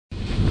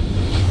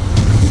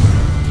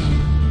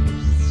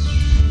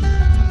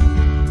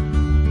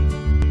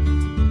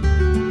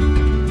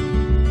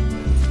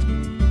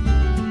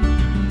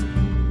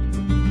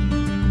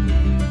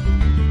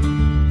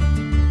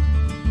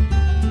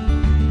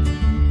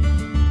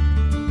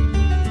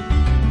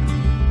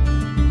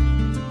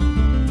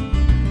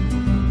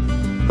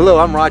Hello,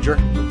 I'm Roger,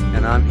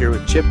 and I'm here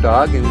with Chip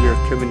Dog, and we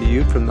are coming to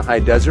you from the high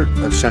desert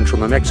of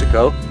central New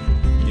Mexico.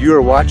 You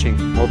are watching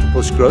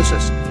Multiple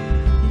Sclerosis.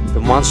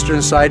 The monster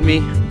inside me,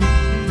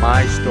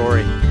 my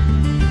story.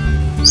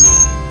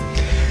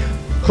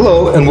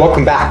 Hello, and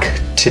welcome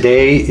back.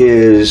 Today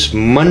is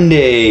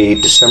Monday,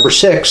 December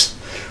 6th.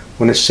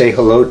 I want to say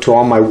hello to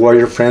all my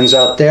warrior friends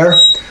out there.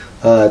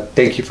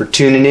 Thank you for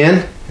tuning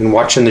in and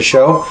watching the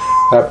show.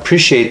 I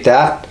appreciate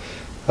that.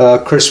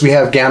 Of course, we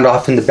have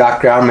Gandalf in the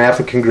background, my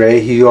African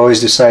Grey. He always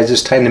decides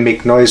it's time to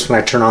make noise when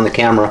I turn on the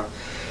camera.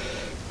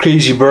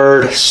 Crazy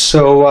bird.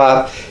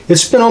 So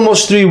it's been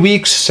almost 3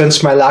 weeks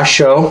since my last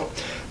show.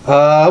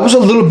 I was a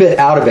little bit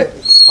out of it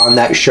on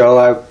that show.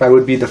 I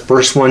would be the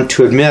first one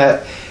to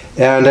admit.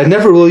 And I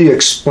never really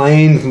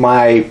explained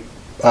my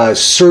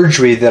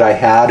surgery that I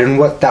had and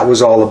what that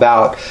was all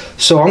about.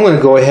 So I'm going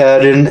to go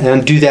ahead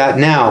and do that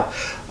now.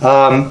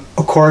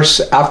 Of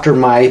course, after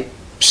my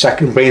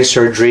second brain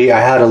surgery, I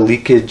had a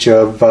leakage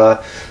of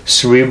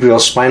cerebral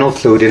spinal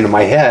fluid into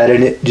my head,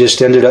 and it just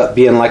ended up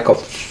being like a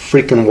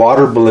freaking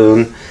water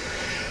balloon.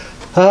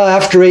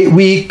 After 8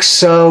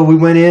 weeks, we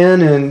went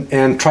in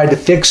and tried to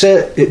fix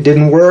it. It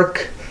didn't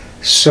work,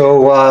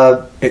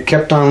 so it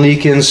kept on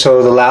leaking.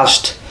 So the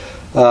last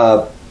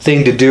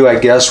thing to do, I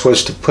guess,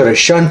 was to put a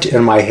shunt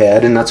in my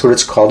head, and that's what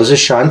it's called, is a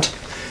shunt.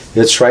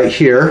 It's right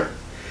here,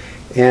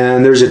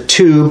 and there's a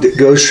tube that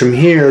goes from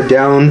here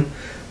down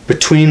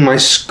between my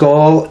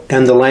skull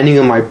and the lining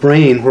of my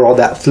brain where all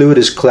that fluid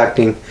is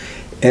collecting,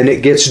 and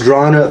it gets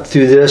drawn up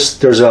through this.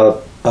 There's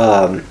a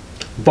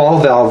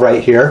ball valve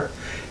right here,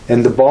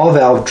 and the ball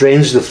valve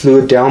drains the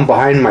fluid down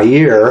behind my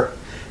ear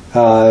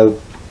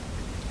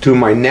through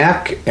my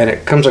neck, and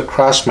it comes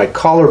across my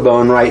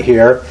collarbone right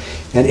here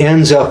and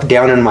ends up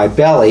down in my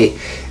belly,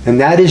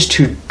 and that is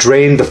to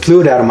drain the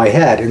fluid out of my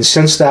head. And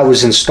since that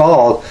was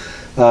installed,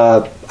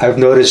 I've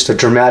noticed a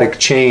dramatic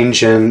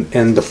change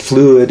in the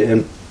fluid,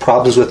 and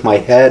problems with my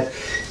head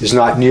is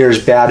not near as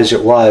bad as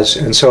it was.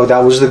 And so that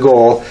was the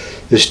goal,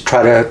 is to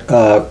try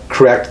to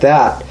correct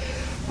that.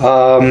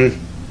 I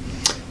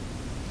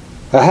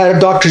had a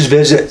doctor's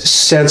visit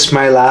since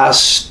my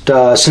last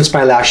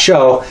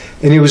show,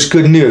 and it was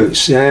good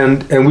news.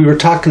 And we were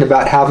talking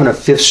about having a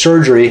 5th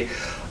surgery,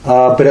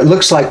 but it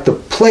looks like the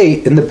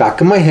plate in the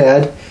back of my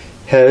head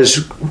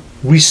has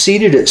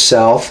reseated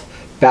itself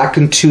back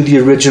into the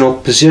original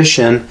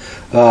position.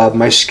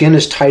 My skin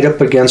is tied up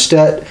against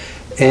it.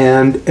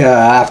 And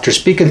after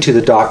speaking to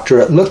the doctor,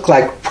 it looked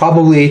like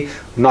probably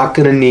not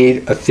going to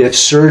need a 5th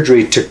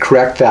surgery to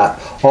correct that.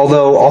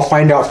 Although I'll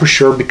find out for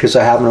sure, because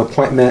I have an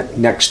appointment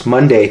next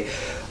Monday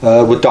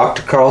with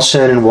Dr.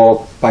 Carlson, and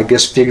we'll, I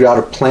guess, figure out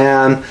a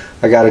plan.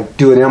 I got to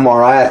do an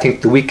MRI, I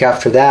think, the week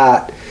after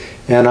that.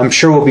 And I'm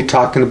sure we'll be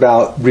talking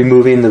about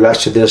removing the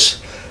rest of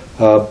this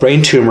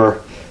brain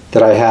tumor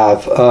that I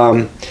have.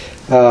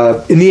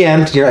 In the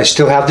end, I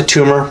still have the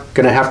tumor.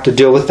 Going to have to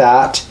deal with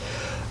that.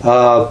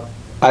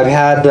 I've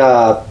had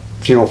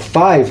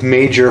 5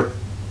 major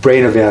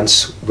brain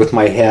events with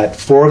my head,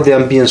 4 of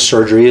them being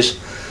surgeries.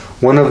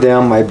 One of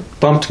them, I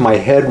bumped my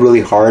head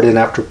really hard, and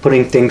after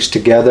putting things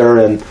together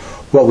and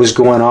what was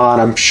going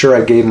on, I'm sure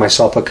I gave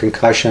myself a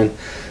concussion.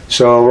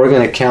 So we're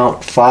going to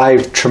count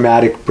 5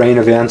 traumatic brain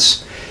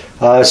events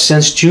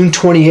since June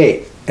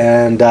 28th.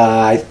 And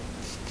I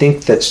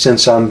think that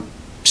since I'm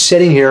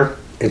sitting here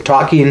and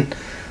talking,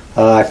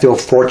 I feel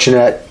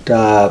fortunate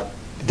that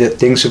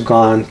things have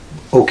gone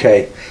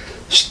okay.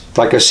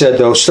 Like I said,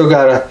 though, still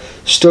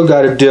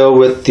gotta deal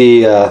with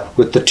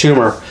the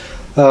tumor.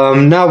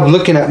 Now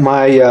looking at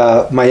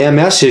my my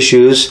MS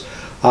issues,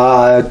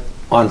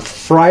 on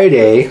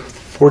Friday,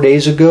 4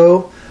 days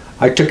ago,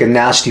 I took a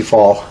nasty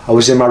fall. I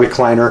was in my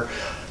recliner,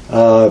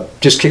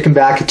 just kicking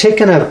back,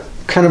 taking a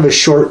kind of a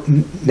short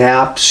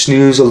nap,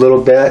 snooze a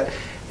little bit,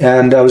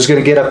 and I was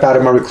going to get up out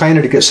of my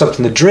recliner to get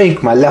something to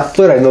drink. My left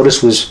foot, I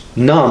noticed, was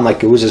numb,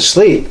 like it was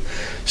asleep.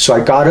 So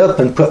I got up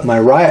and put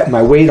my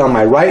weight on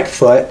my right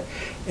foot,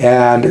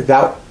 and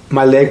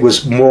my leg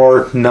was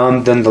more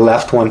numb than the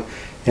left one.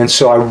 And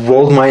so I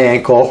rolled my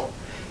ankle,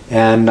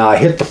 and I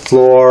hit the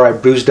floor. I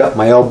bruised up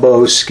my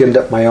elbow, skinned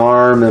up my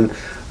arm, and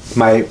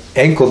my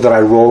ankle that I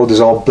rolled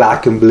is all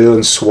black and blue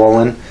and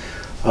swollen.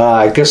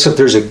 I guess if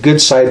there's a good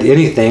side to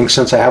anything,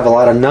 since I have a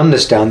lot of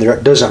numbness down there,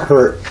 it doesn't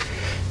hurt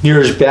near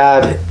as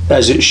bad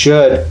as it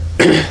should.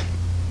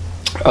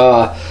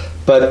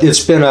 But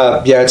it's been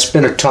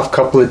a tough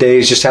couple of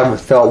days. Just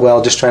haven't felt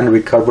well, just trying to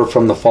recover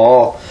from the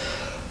fall.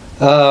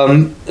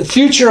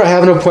 Future, I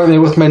have an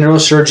appointment with my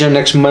neurosurgeon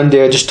next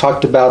Monday. I just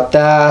talked about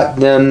that.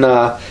 Then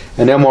an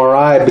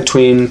MRI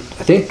between,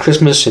 I think,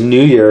 Christmas and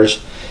New Year's.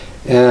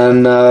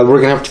 And we're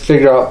going to have to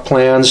figure out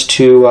plans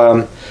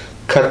to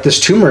cut this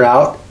tumor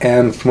out.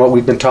 And from what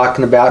we've been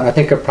talking about, and I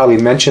think I probably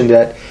mentioned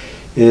it,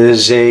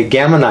 is a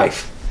gamma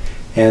knife.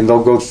 And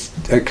they'll go,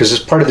 because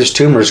part of this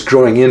tumor is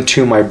growing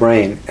into my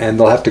brain, and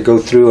they'll have to go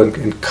through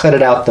and cut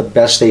it out the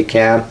best they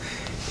can.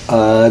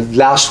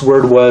 Last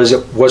word was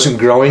it wasn't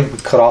growing. We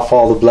cut off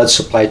all the blood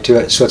supply to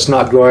it, so it's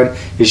not growing.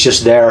 It's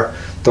just there.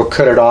 They'll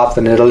cut it off,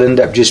 and it'll end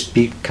up just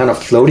be kind of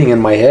floating in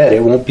my head.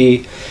 It won't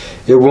be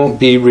it won't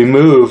be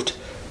removed,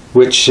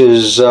 which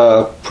is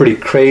pretty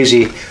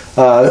crazy.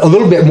 A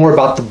little bit more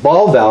about the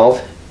ball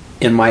valve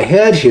in my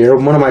head here.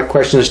 One of my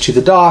questions to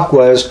the doc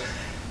was,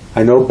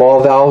 I know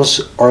ball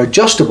valves are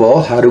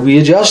adjustable. How do we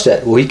adjust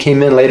it? Well, he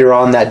came in later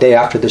on that day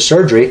after the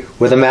surgery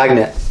with a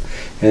magnet.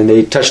 And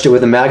they touched it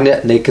with a magnet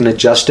and they can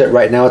adjust it.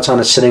 Right now it's on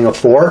a setting of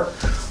 4.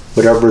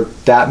 Whatever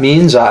that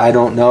means, I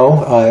don't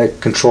know.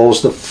 It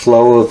controls the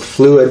flow of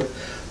fluid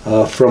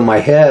from my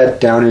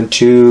head down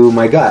into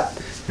my gut.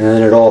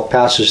 And it all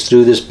passes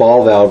through this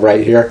ball valve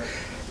right here.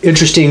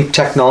 Interesting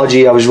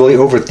technology. I was really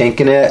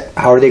overthinking it.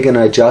 How are they going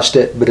to adjust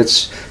it? But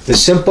it's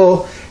as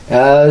simple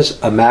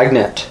as a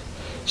magnet.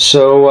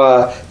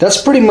 So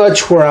that's pretty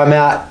much where I'm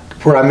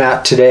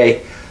at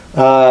today.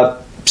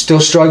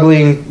 Still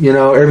struggling, you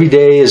know, every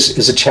day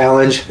is a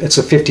challenge. It's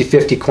a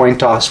 50-50 coin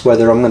toss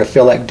whether I'm going to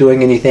feel like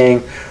doing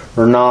anything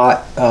or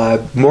not.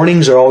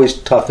 Mornings are always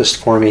toughest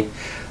for me.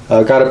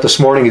 Got up this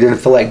morning and didn't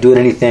feel like doing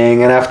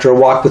anything, and after a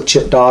walk with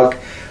Chip Dog,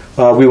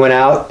 we went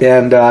out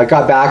and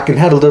got back and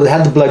had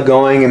the blood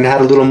going and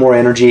had a little more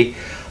energy.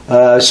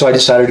 So I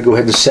decided to go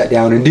ahead and sit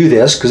down and do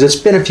this because it's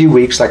been a few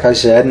weeks, like I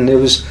said, and it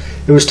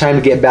was time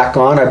to get back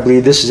on. I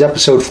believe this is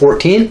episode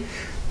 14,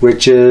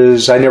 which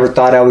is, I never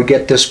thought I would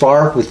get this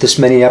far with this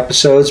many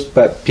episodes,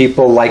 but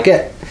people like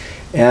it,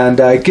 and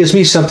it gives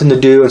me something to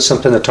do and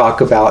something to talk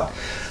about.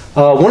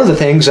 One of the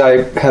things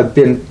I have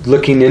been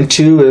looking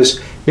into is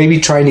maybe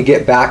trying to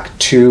get back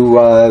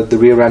to the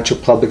Rio Rancho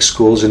Public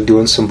Schools and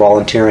doing some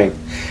volunteering.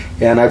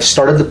 And I've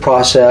started the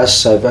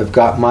process. I've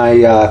got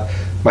my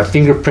my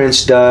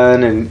fingerprints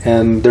done,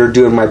 and they're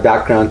doing my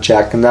background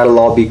check, and that'll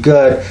all be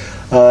good.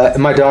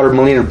 And my daughter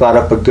Melina brought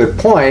up a good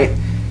point,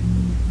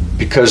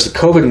 because the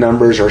COVID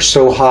numbers are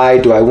so high.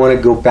 Do I want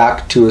to go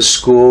back to a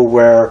school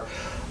where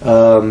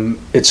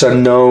it's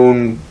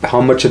unknown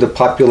how much of the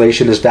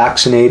population is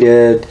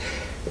vaccinated?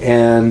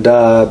 And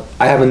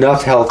I have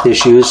enough health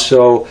issues,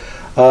 so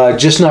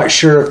just not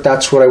sure if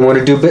that's what I want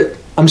to do. But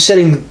I'm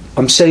setting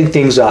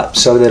things up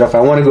so that if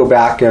I want to go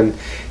back and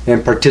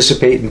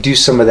participate and do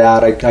some of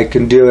that, I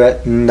can do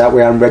it, and that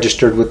way I'm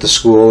registered with the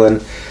school.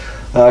 And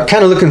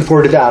kind of looking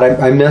forward to that.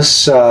 I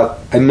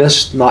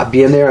miss not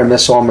being there. I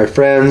miss all my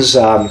friends.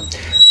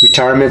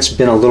 Retirement's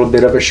been a little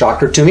bit of a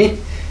shocker to me.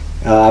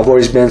 I've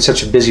always been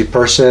such a busy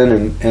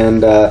person,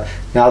 and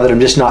now that I'm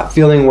just not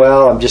feeling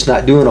well, I'm just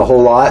not doing a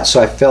whole lot.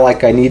 So I feel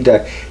like I need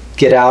to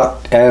get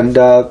out and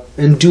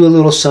do a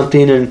little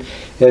something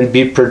and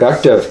be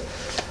productive.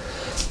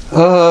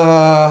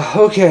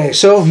 Okay,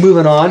 so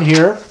moving on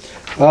here.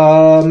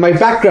 My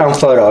background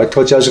photo. I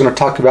told you I was going to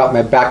talk about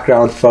my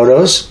background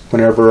photos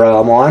whenever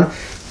I'm on.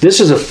 This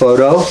is a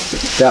photo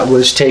that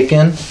was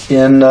taken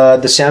in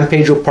the San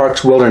Pedro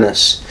Parks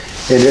Wilderness.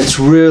 And it's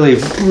really,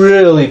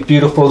 really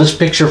beautiful. This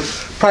picture,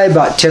 probably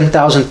about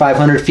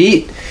 10,500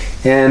 feet.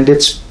 And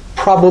it's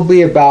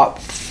probably about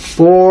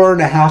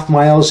 4.5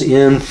 miles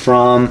in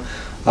from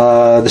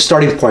the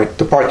starting point,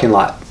 the parking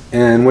lot.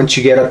 And once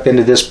you get up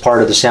into this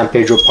part of the San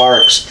Pedro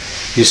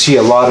Parks, you see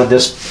a lot of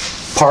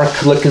this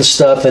park looking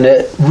stuff, and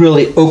it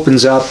really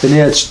opens up, and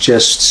it's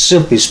just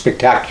simply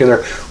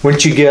spectacular.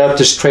 Once you get up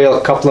this trail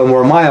a couple of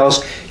more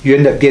miles, you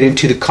end up getting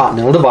to the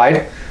Continental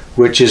Divide,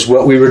 which is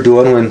what we were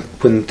doing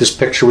when this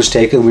picture was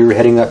taken. We were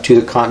heading up to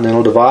the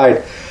Continental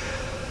Divide.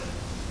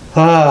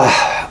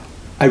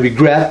 I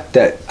regret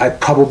that I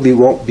probably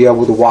won't be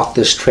able to walk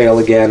this trail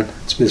again.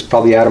 It's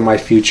probably out of my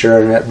future,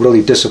 and that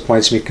really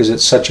disappoints me because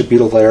it's such a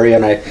beautiful area,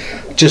 and I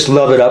just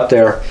love it up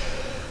there.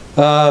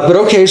 But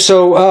okay,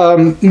 so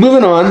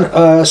moving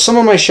on, some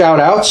of my shout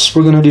outs.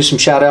 We're going to do some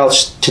shout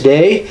outs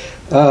today.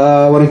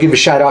 I want to give a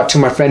shout out to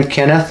my friend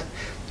Kenneth,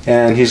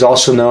 and he's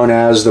also known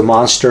as the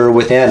Monster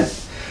Within.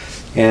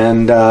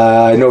 And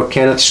I know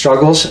Kenneth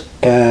struggles,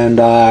 and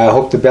I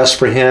hope the best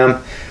for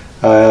him.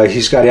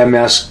 He's got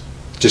MS,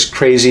 just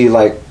crazy,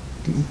 like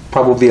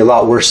probably a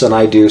lot worse than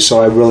I do.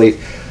 So I really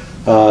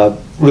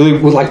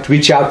would like to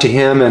reach out to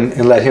him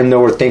and let him know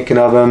we're thinking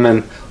of him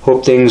and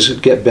hope things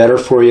get better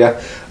for you.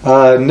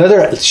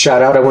 Another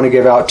shout out I want to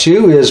give out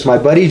to is my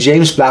buddy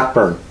James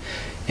Blackburn,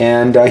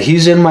 and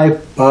he's in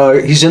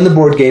the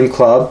board game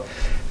club,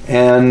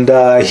 and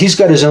he's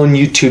got his own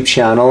YouTube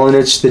channel, and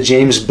it's the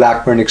James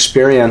Blackburn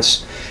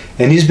Experience,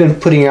 and he's been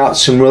putting out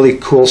some really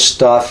cool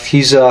stuff.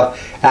 He's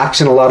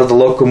acts in a lot of the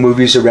local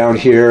movies around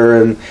here,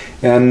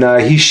 and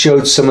he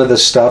showed some of the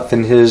stuff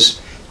in his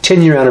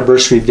 10-year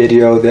anniversary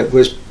video that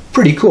was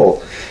pretty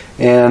cool.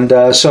 And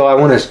so I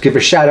want to give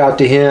a shout out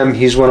to him.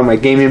 He's one of my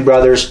gaming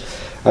brothers.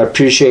 I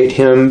appreciate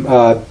him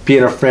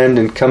being a friend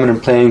and coming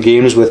and playing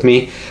games with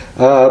me.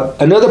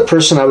 Another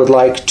person I would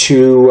like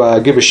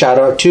to give a shout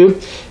out to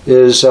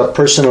is a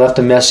person who left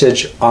a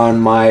message on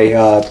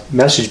my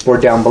message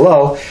board down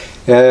below,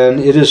 and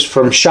it is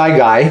from Shy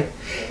Guy.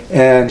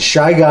 And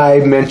Shy Guy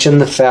mentioned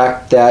the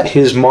fact that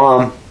his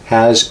mom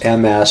has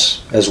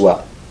MS as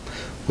well,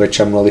 which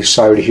I'm really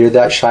sorry to hear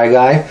that, Shy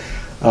Guy.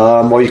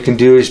 All you can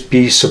do is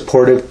be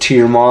supportive to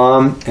your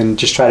mom and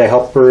just try to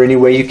help her any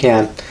way you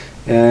can.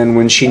 And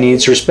when she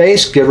needs her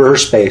space, give her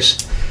space.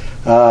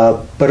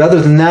 But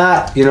other than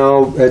that, you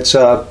know, it's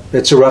a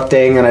rough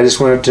thing, and I just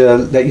wanted to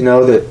let you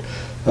know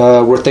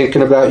that we're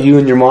thinking about you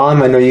and your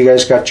mom. I know you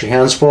guys got your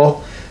hands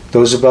full.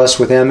 Those of us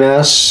with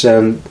MS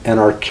and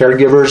our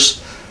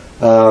caregivers,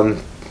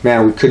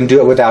 man, we couldn't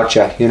do it without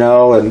you, you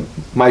know. And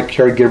my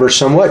caregiver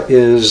somewhat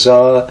is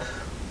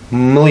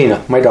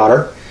Melina, my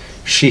daughter.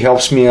 She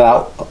helps me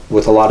out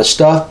with a lot of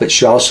stuff, but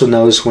she also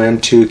knows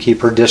when to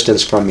keep her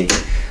distance from me,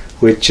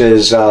 which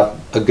is a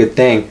good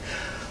thing.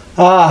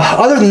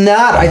 Other than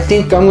that, I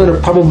think I'm going to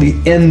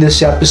probably end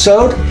this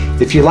episode.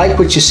 If you like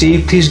what you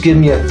see, please give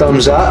me a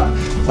thumbs up.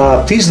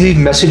 Please leave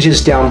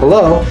messages down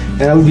below,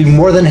 and I would be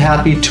more than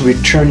happy to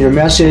return your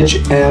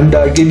message and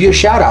give you a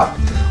shout out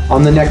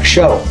on the next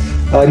show.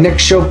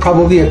 Next show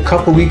probably a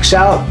couple weeks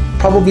out,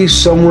 probably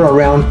somewhere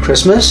around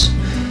Christmas.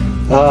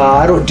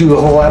 I don't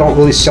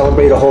really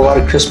celebrate a whole lot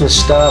of Christmas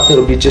stuff.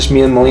 It'll be just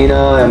me and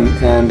Melina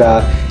and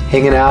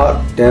hanging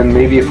out, and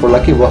maybe if we're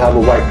lucky we'll have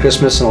a white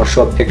Christmas, and I'll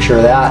show a picture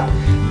of that.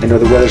 I know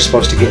the weather's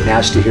supposed to get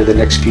nasty here the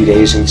next few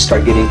days and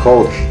start getting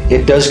cold.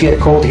 It does get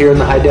cold here in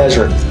the high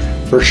desert,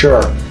 for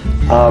sure.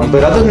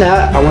 But other than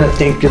that, I want to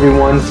thank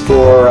everyone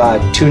for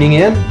tuning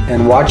in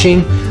and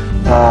watching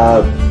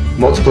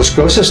Multiple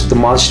Sclerosis, The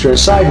Monster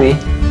Inside Me.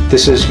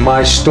 This is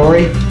my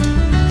story.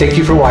 Thank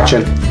you for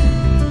watching.